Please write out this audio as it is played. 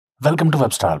Welcome to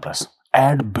WordPress.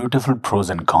 Add beautiful pros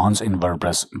and cons in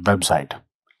WordPress website.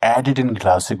 Add it in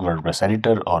classic WordPress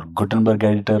editor or Gutenberg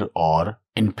editor or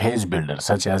in page builder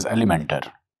such as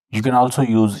Elementor. You can also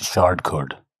use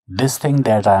shortcode. This thing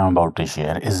that I am about to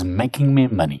share is making me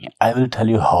money. I will tell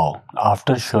you how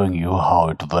after showing you how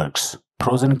it works.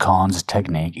 Pros and cons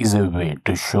technique is a way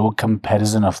to show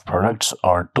comparison of products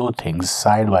or two things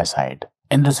side by side.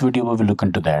 In this video, we will look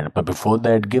into that, but before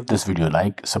that, give this video a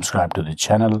like, subscribe to the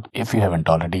channel if you haven't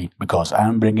already, because I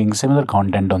am bringing similar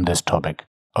content on this topic.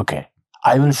 Okay,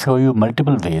 I will show you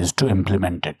multiple ways to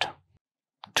implement it.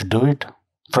 To do it,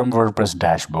 from WordPress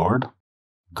dashboard,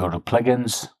 go to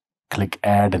plugins, click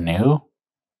add new,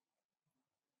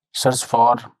 search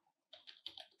for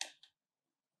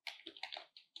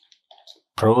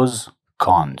pros,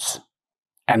 cons,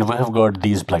 and we have got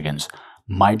these plugins.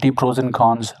 Mighty pros and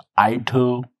cons,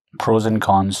 i2 pros and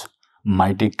cons,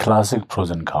 Mighty classic pros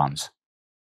and cons.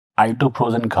 i2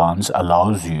 pros and cons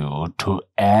allows you to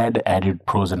add edit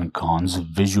pros and cons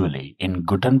visually in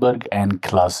Gutenberg and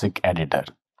classic editor.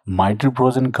 Mighty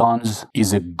pros and cons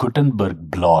is a Gutenberg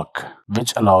block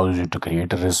which allows you to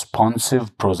create a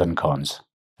responsive pros and cons.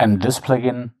 And this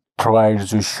plugin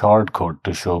provides you shortcode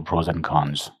to show pros and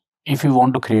cons. If you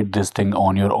want to create this thing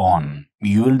on your own,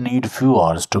 you will need few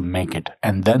hours to make it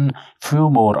and then few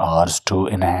more hours to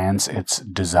enhance its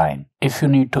design. If you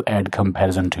need to add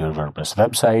comparison to your WordPress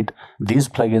website, these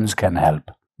plugins can help.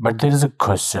 But there is a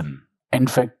question, in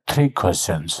fact 3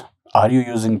 questions. Are you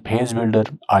using Page Builder?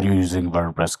 Are you using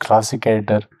WordPress Classic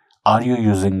Editor? Are you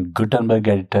using Gutenberg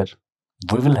Editor?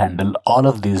 We will handle all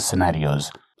of these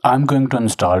scenarios. I'm going to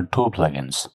install 2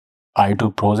 plugins,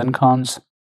 i2 Pros and Cons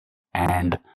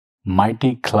and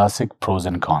Mighty Classic Pros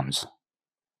and Cons.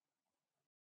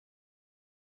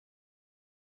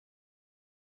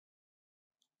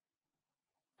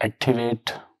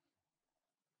 Activate.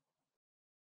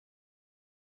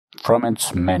 From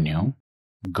its menu,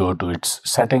 go to its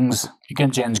settings. You can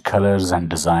change colors and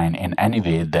design in any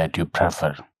way that you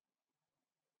prefer.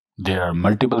 There are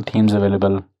multiple themes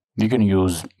available. You can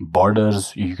use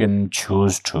borders. You can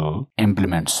choose to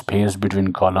implement space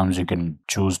between columns. You can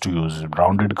choose to use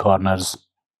rounded corners.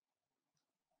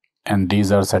 And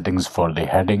these are settings for the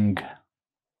heading.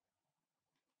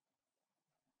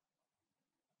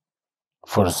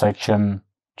 For a section,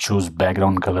 choose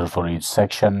background color for each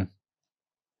section.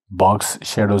 Box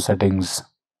shadow settings,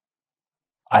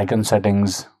 icon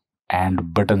settings,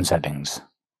 and button settings.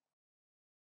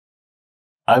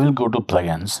 I will go to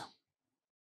plugins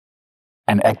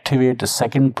and activate the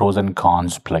second pros and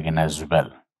cons plugin as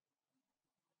well.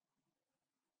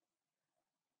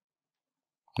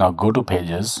 Now go to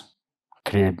pages,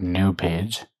 create new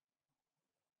page.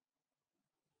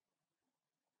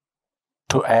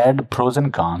 To add pros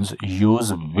and cons,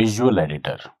 use visual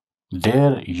editor.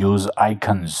 There, use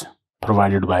icons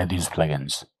provided by these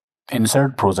plugins.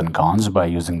 Insert pros and cons by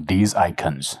using these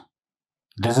icons.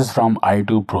 This is from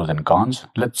i2 pros and cons.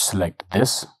 Let's select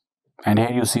this, and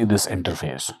here you see this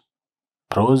interface.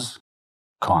 Pros,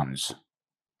 cons.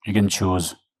 You can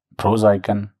choose pros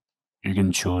icon. You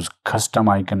can choose custom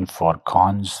icon for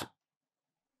cons.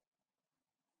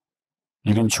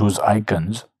 You can choose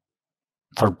icons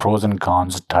for pros and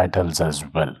cons titles as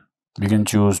well. You can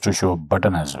choose to show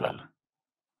button as well.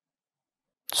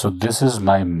 So this is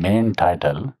my main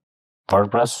title,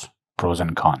 WordPress pros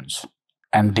and cons.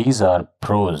 And these are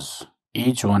pros,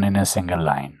 each one in a single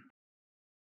line.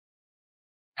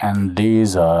 And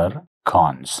these are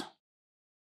cons.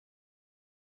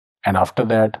 And after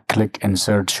that, click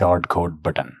insert shortcode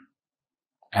button.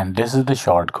 And this is the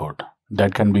shortcode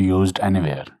that can be used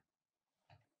anywhere.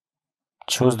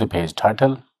 Choose the page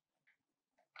title.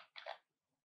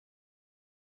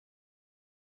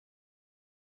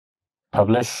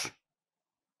 Publish.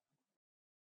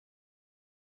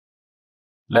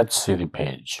 Let's see the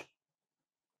page.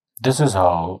 This is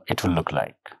how it will look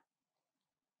like.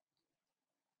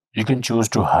 You can choose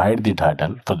to hide the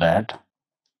title. For that,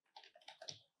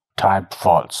 type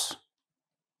false.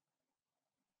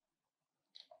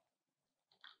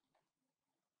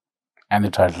 And the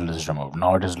title is removed.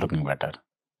 Now it is looking better.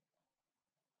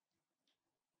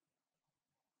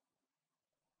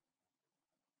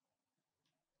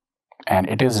 And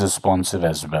it is responsive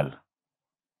as well.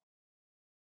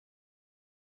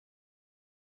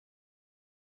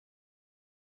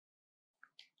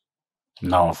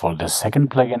 Now for the second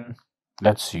plugin,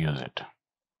 let's use it.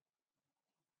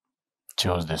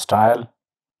 Choose the style.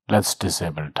 Let's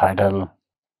disable title,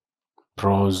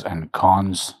 pros and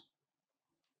cons.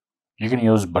 You can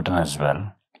use button as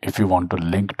well if you want to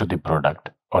link to the product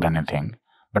or anything,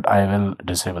 but I will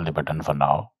disable the button for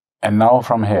now. And now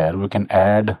from here we can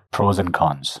add pros and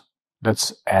cons.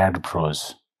 Let's add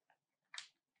pros.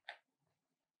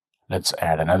 Let's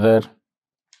add another.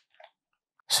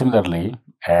 Similarly,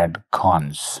 add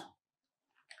cons.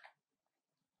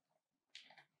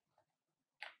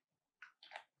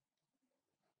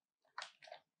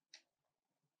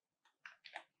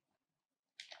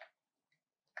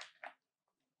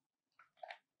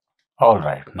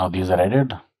 Alright, now these are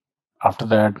added. After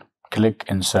that, click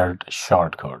Insert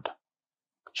Shortcode.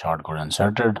 Shortcode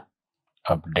inserted.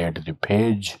 Update the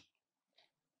page.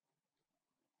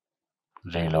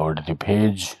 Reload the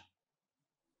page.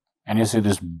 And you see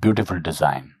this beautiful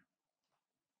design.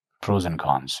 Pros and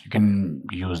cons. You can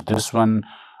use this one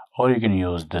or you can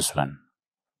use this one.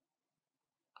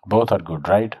 Both are good,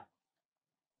 right?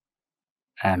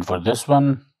 And for this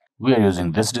one, we are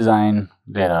using this design.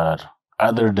 There are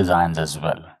other designs as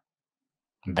well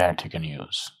that you can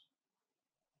use.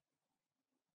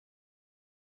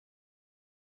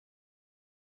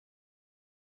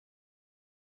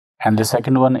 And the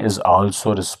second one is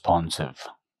also responsive.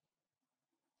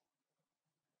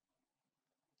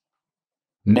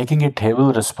 Making a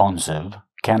table responsive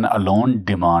can alone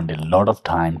demand a lot of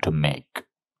time to make.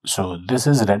 So this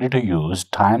is ready to use,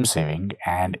 time saving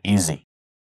and easy.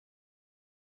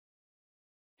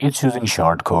 It's using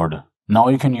shortcode. Now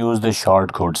you can use the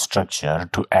shortcode structure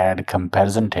to add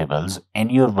comparison tables in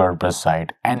your WordPress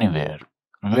site anywhere,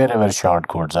 wherever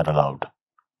shortcodes are allowed.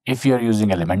 If you are using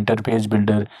Elementor page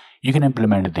builder, you can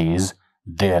implement these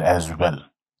there as well.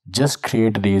 Just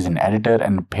create these in editor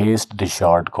and paste the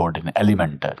shortcode in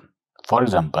Elementor. For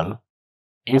example,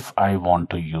 if I want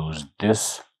to use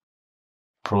this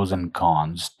pros and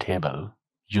cons table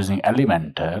using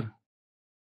Elementor,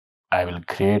 I will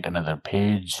create another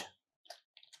page,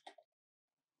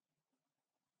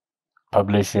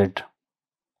 publish it,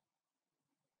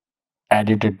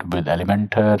 edit it with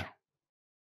Elementor.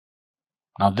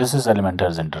 Now this is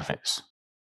Elementor's interface.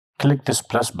 Click this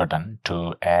plus button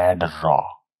to add raw.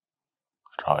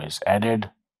 Raw is added.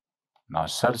 Now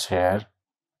search here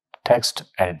text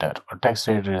editor or text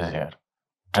editor is here.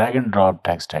 Drag and drop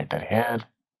text editor here.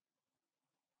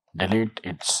 Delete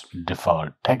its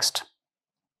default text.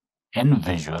 In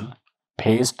visual,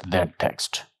 paste that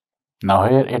text. Now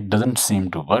here it doesn't seem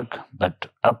to work,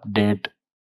 but update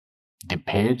the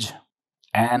page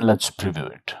and let's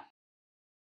preview it.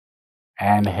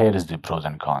 And here is the pros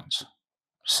and cons.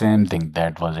 Same thing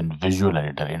that was in visual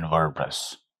editor in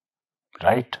WordPress,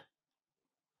 right?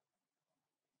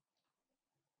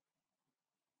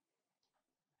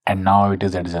 And now it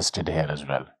is adjusted here as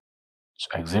well. So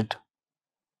exit.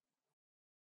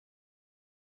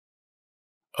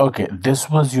 Okay, this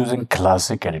was using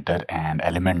classic editor and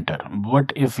Elementor.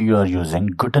 What if you are using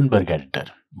Gutenberg editor?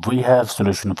 We have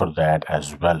solution for that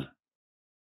as well.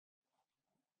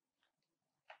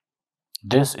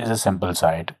 This is a simple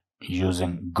site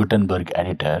using Gutenberg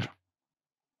editor.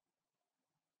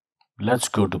 Let's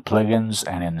go to plugins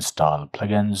and install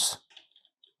plugins.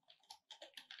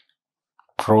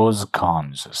 Pros,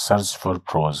 cons. Search for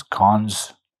pros,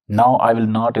 cons. Now I will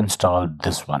not install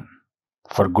this one.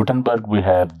 For Gutenberg, we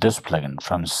have this plugin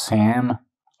from same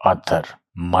author,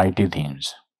 Mighty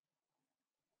Themes.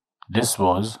 This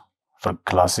was for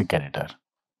classic editor.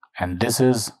 And this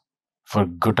is for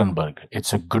Gutenberg.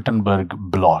 It's a Gutenberg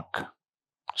block.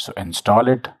 So install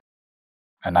it.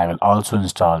 And I will also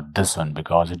install this one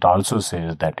because it also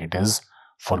says that it is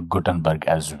for Gutenberg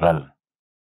as well.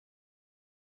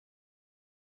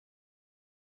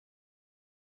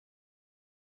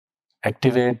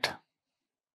 Activate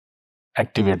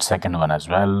second one as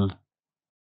well.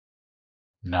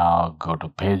 Now go to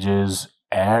pages,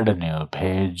 add a new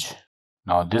page.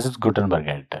 Now this is Gutenberg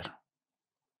editor.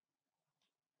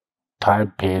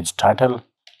 Type page title.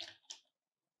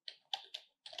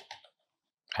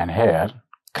 And here,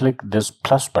 click this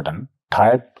plus button,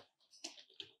 type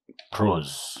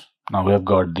pros. Now we have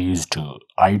got these two,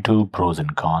 I2 pros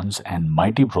and cons and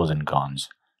Mighty pros and cons.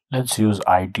 Let's use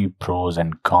IT pros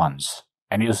and cons.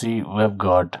 And you see we have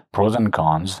got pros and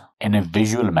cons in a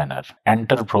visual manner.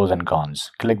 Enter pros and cons.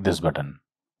 Click this button.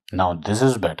 Now this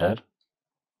is better.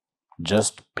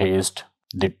 Just paste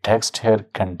the text here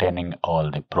containing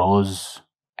all the pros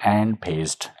and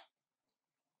paste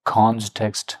cons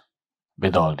text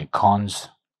with all the cons.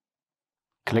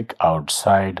 Click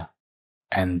outside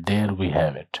and there we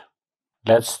have it.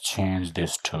 Let's change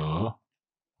this to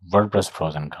WordPress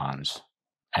pros and cons.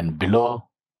 And below,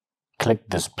 click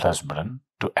this plus button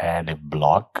to add a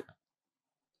block.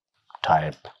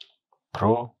 Type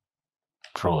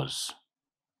pros.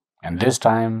 And this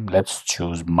time, let's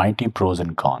choose Mighty pros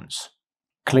and cons.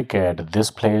 Click at this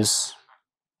place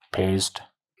paste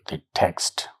the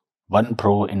text. One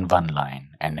pro in one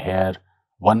line, and here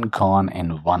one con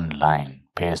in one line.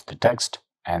 Paste the text,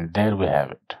 and there we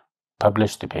have it.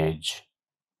 Publish the page.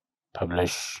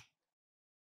 Publish.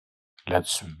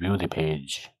 Let's view the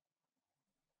page.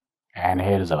 And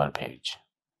here is our page.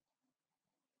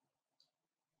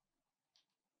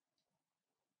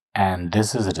 And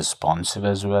this is responsive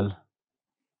as well.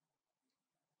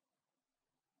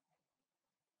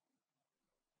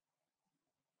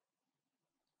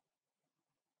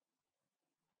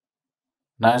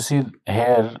 Now you see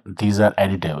here, these are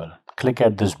editable. Click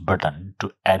at this button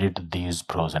to edit these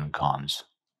pros and cons.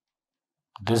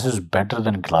 This is better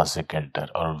than classic editor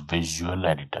or visual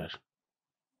editor.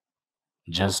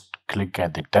 Just click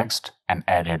at the text and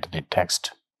edit the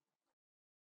text.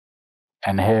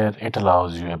 And here it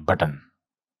allows you a button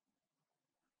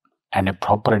and a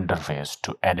proper interface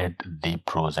to edit the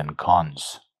pros and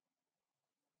cons.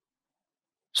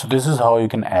 So this is how you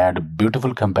can add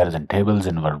beautiful comparison tables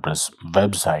in WordPress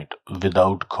website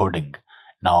without coding.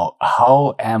 Now,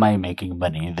 how am I making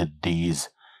money with these?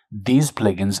 These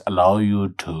plugins allow you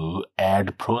to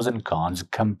add pros and cons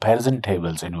comparison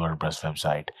tables in WordPress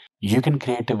website. You can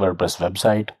create a WordPress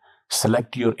website,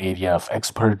 select your area of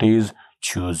expertise,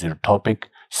 choose your topic,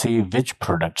 see which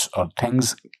products or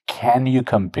things can you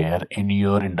compare in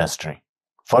your industry.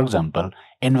 For example,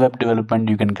 in web development,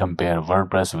 you can compare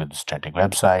WordPress with static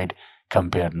website,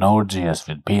 compare Node.js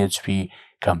with PHP,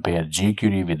 compare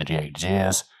jQuery with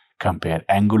React.js, compare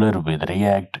Angular with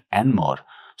React, and more.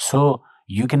 So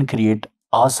you can create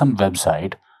awesome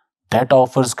website that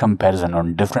offers comparison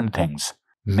on different things.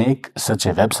 Make such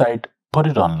a website, put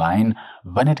it online.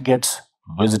 When it gets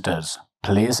visitors,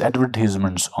 place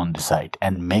advertisements on the site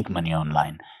and make money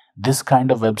online. This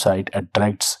kind of website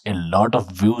attracts a lot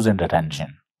of views and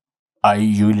attention. I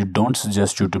usually don't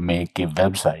suggest you to make a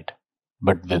website,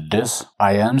 but with this,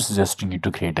 I am suggesting you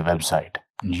to create a website.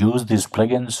 Use these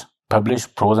plugins,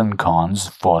 publish pros and cons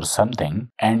for something,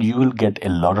 and you will get a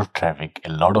lot of traffic,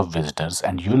 a lot of visitors,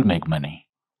 and you will make money.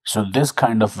 So this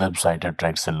kind of website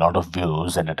attracts a lot of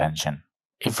views and attention.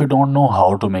 If you don't know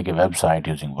how to make a website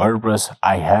using WordPress,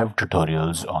 I have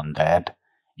tutorials on that.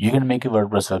 You can make a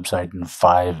WordPress website in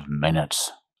 5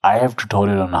 minutes. I have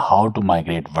tutorial on how to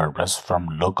migrate WordPress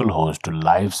from localhost to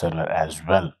live server as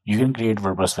well. You can create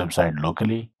WordPress website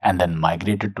locally and then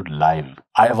migrate it to live.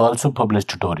 I have also published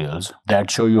tutorials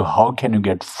that show you how can you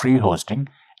get free hosting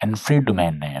and free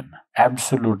domain name.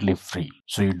 Absolutely free.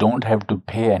 So you don't have to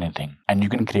pay anything and you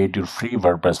can create your free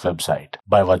WordPress website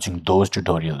by watching those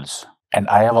tutorials. And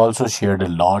I have also shared a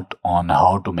lot on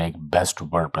how to make best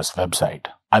WordPress website.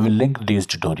 I will link these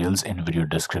tutorials in video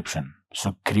description.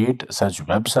 So create such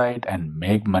website and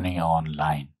make money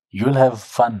online. You'll have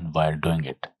fun while doing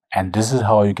it. And this is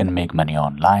how you can make money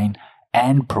online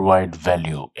and provide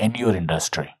value in your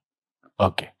industry.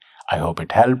 Okay, I hope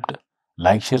it helped.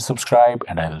 Like, share, subscribe,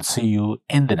 and I will see you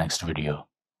in the next video.